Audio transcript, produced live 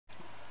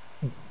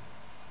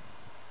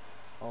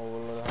Oh,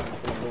 well,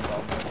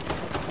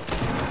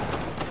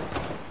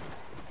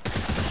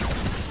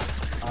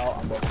 oh,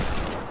 I'm dead.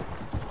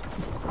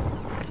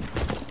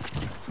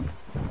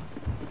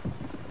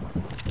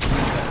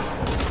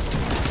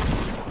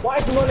 Why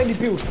is it not letting me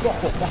build?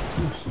 Stop it, that's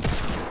bullshit.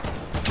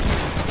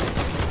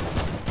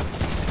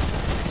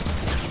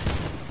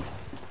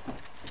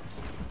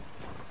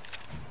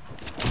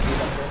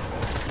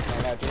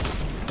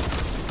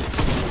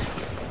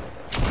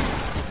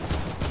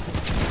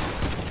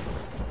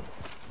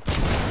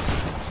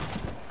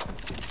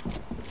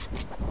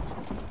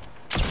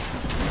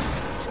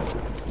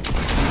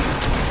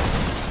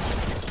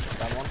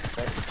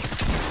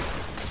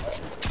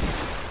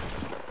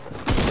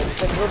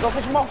 Don't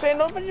push him off, Shane,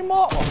 don't push him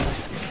off!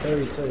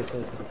 Sorry.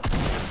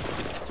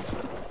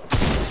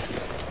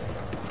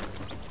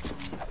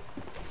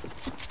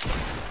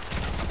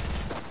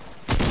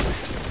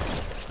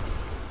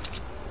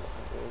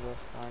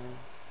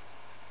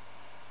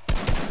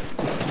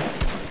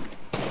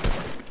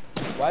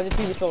 Why is the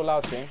TV so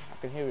loud, Shane? I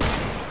can hear it.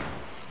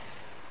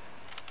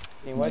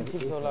 Shane, why is the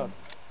TV so loud?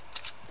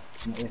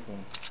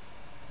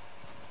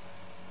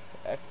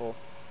 Echo.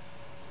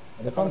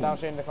 They're coming down,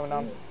 Shane, they're coming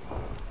down.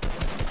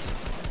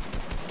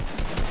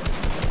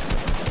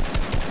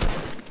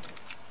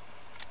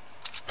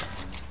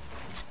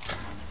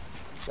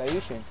 Is that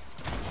you, Shane?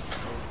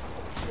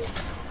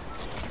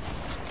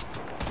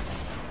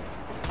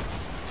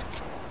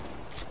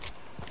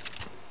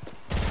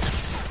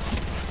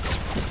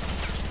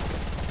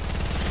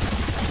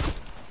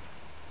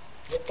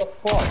 What the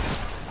fuck?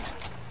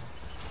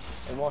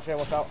 Hey, more Shane,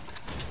 watch out.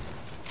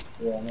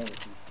 Yeah, I know.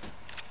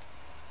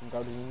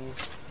 Grab the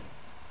minis.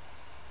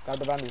 Grab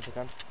the bandage if you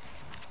can.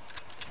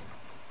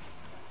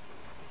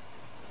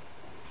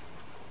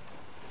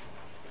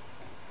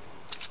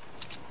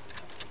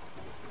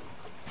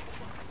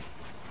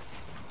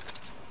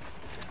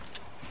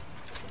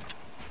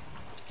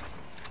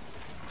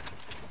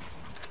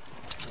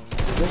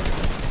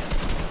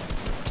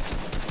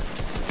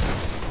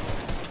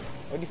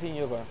 Where do you think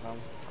you're going from?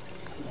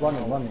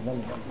 Running.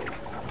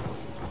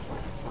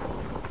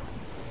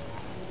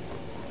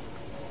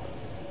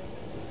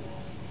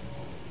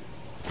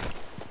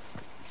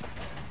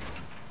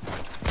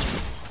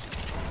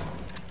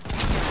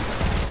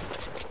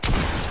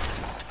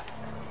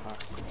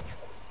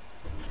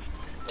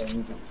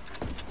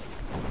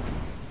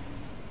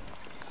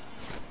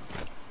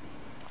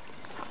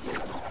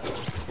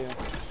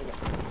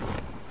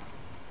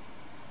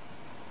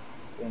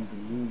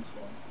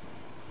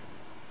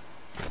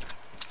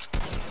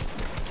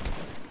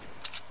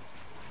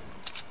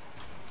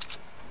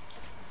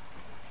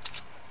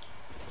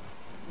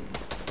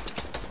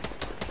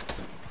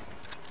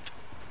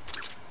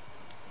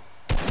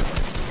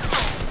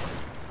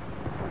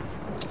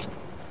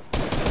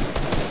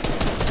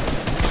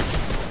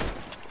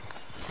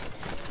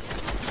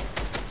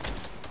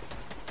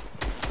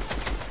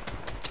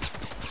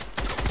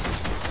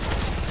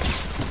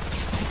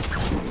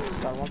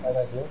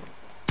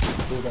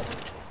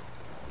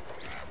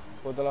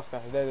 Go the last guy.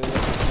 There.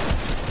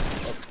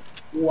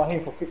 Oh, I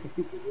hit for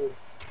 56 as well.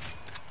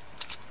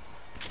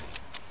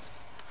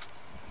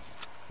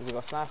 Has he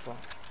got a sniper?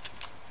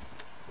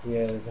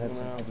 Yeah, there's a head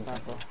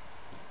Sniper.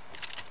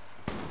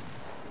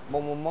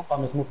 More.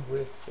 It's moving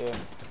away. Yeah.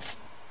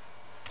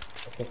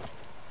 Okay.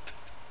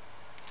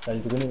 Are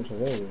you doing it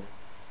away?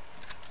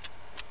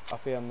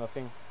 Up here on the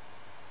thing.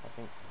 I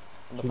think.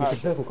 On the You need to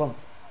parachute. circle, come.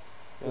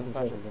 Yeah, on the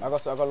parachute. I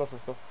got lots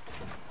of stuff.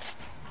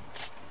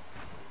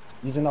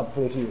 Using up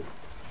before they shoot.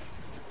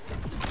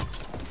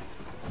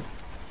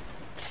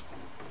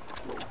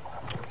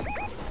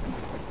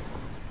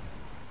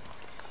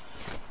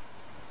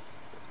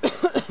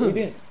 What are you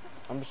doing?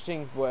 I'm just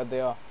seeing where they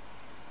are.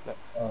 Look.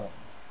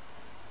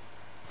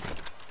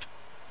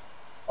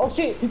 Oh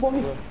shit, people on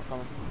me.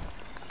 Coming.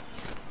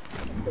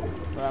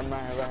 Right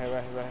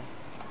here.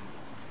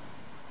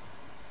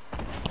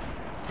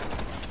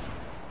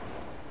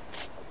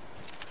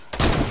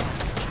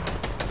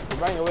 He's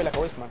running away like a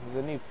waste man. He's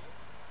a noob.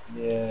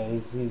 Yeah,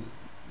 he's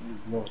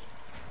low.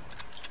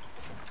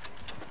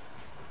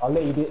 I'll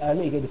let you get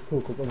this kill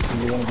because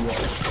obviously you want to be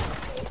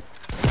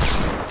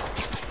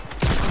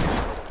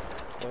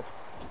Good.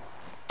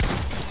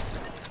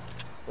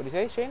 What do you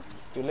say, Shane?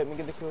 You let me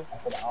get the kill?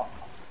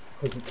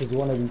 because you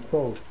want to be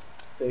pro.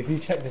 So if you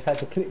decide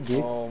to click this,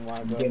 oh my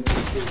god.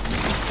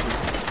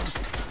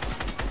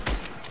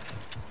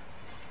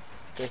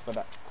 Wait for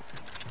that.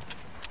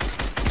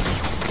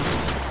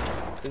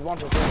 There's one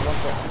shot.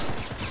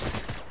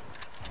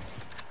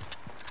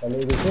 I'll let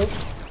you get kill.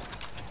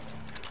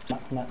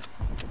 Max.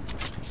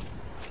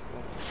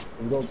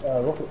 You got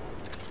rocket.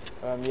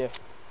 Yeah.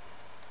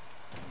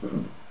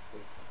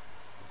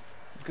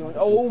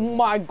 Oh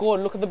my god,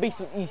 look at the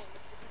basement east.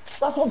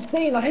 That's what I'm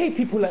saying, I hate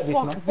people like this,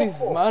 man. Fuck this,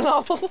 man.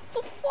 What the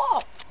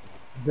fuck?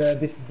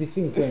 This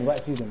thing's going right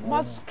through them.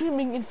 Man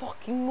screaming in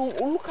fucking no.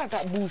 Oh, look at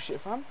that bullshit,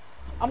 fam.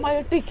 Am I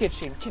a dickhead,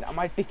 Shane? Shane, am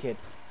I a dickhead?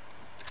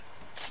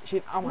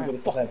 Shane, am I a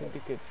fucking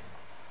dickhead?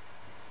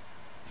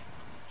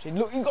 Shane,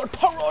 look, you got a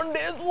turret on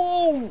this.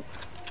 Whoa!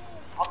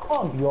 I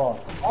can't be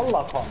arsed.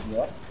 Allah can't be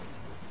arsed.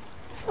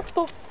 What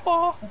the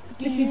fuck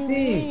do you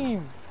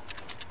mean?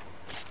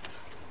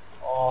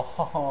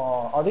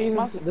 Oh, are they even?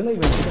 Massive. They're not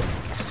even.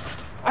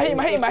 I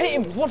hit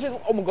him. Watch it.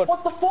 Oh my god.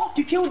 What the fuck?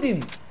 You killed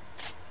him. He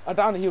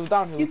was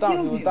down. You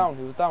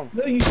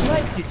No, you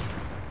sniped it.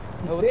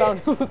 He was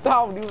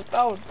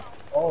down.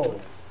 Oh.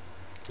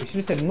 You should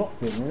have said knock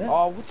him, innit?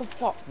 Oh, what the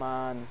fuck,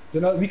 man? You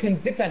know, we can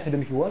zipline to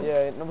them if you want.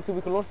 Yeah, no,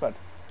 we can launch pad.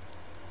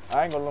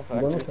 I ain't got launch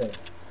pad.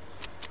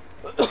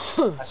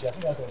 Actually, I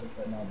think I got launch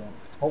pad now, then.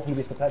 Hopefully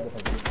they surprise us.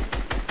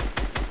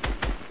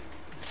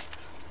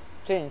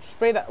 Change.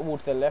 Spray that wall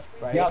to the left,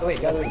 right? Yeah, wait.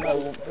 Spray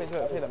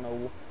that metal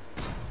wall.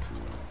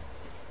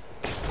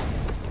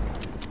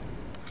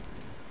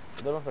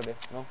 Don't look at it.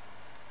 No.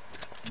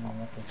 No,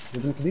 okay. We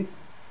do to this?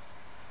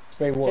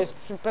 Spray what? Just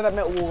spray that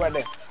metal wall right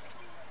there.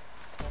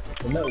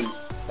 The metal?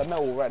 The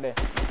metal wall right there.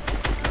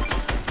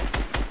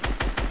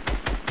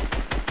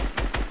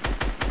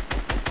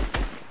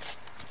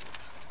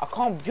 I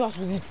can't be honest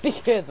with these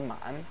dickheads,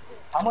 man.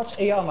 How much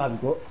AR have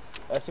you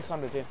got?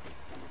 600 here.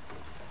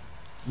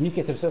 You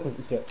get to the circle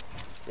yet?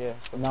 Yeah.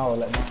 Now,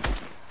 like now.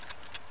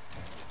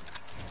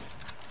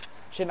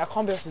 Shit, I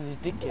can't be honest with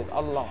these dickheads.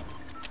 Allah.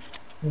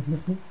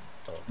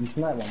 You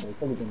sniped one, but he's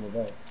probably been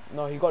revived.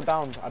 No, he got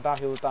down.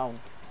 He was down.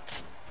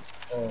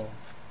 Oh.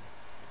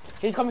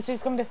 He's coming there.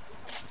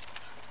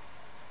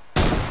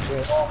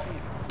 Yeah. Oh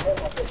my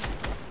God.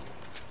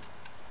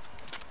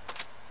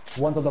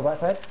 One's on the right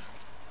side,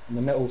 in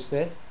the metal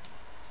stairs.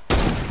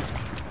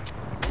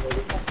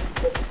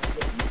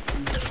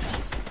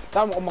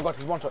 Down, oh my god,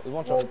 he's one shot. We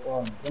have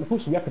to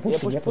push him. Yeah,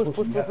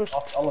 push.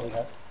 All of you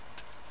have.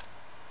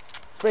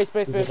 Spray.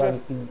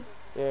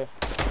 Yeah.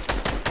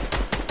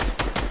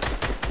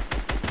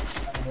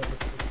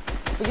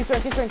 Keep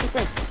spraying.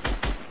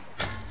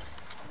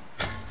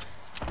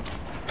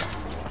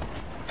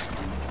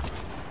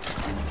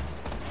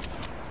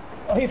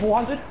 Oh, here,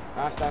 400.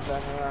 Nice.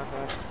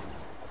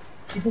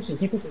 Keep pushing.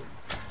 He's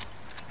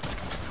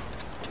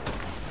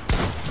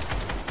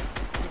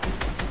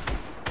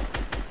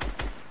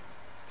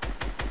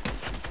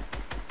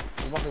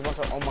one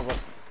shot. Oh my god.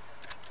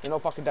 You're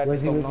not fucking dead. No.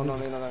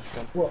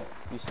 What?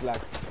 You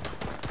slag.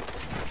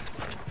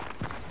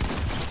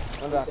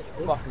 No, that's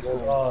fucking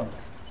cool.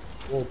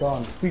 Well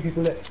done. 3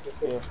 people left.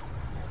 Yeah.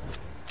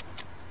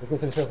 Let's go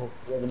to the circle.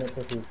 Yeah, the next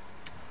circle.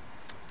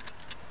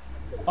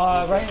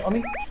 Right, on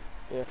me?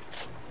 Yeah.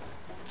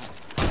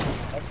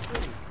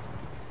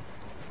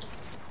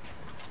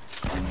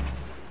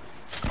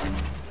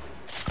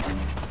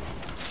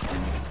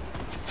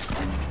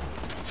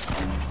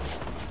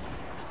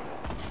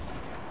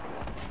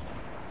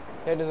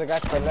 Yeah, there's a guy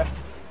to the left.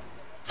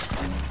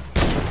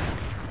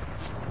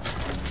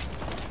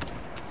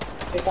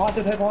 Hey,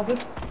 400.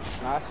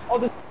 Nice. Oh,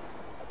 this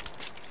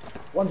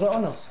one's right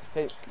on us.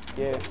 Hey,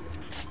 yeah.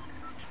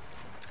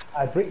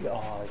 I break the. Oh,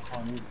 I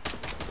can't move.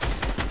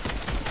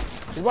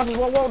 He's one.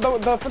 Whoa,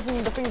 the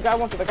thing, guy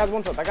one shot. That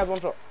guy's one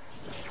shot.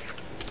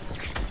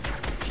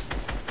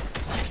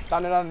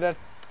 Down dead.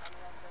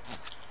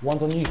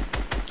 One's on you.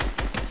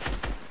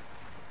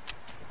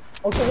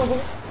 Okay, one's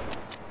on.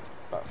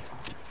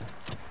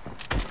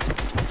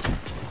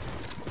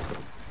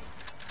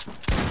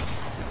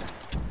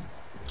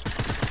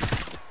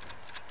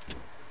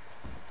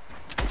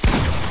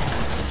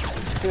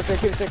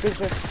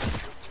 Keep it.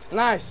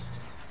 Nice.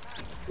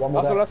 One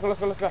more. Let's go.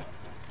 I'm not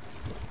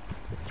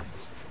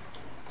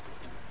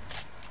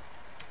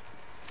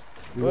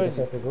Where is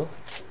he?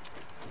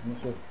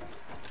 sure.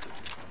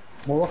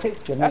 More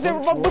rockets? I said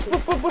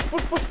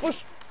push.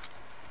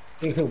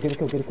 Get a kill.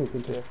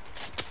 Yeah.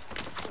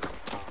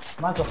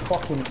 Man's a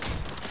fucking.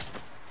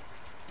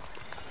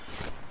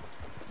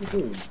 What are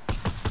you doing?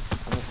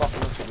 I'm gonna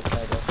fucking look at this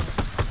guy though.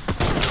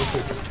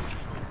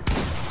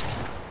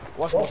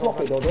 Don't block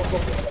it.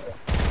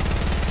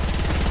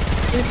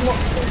 It's not.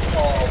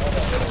 Oh,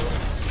 whatever.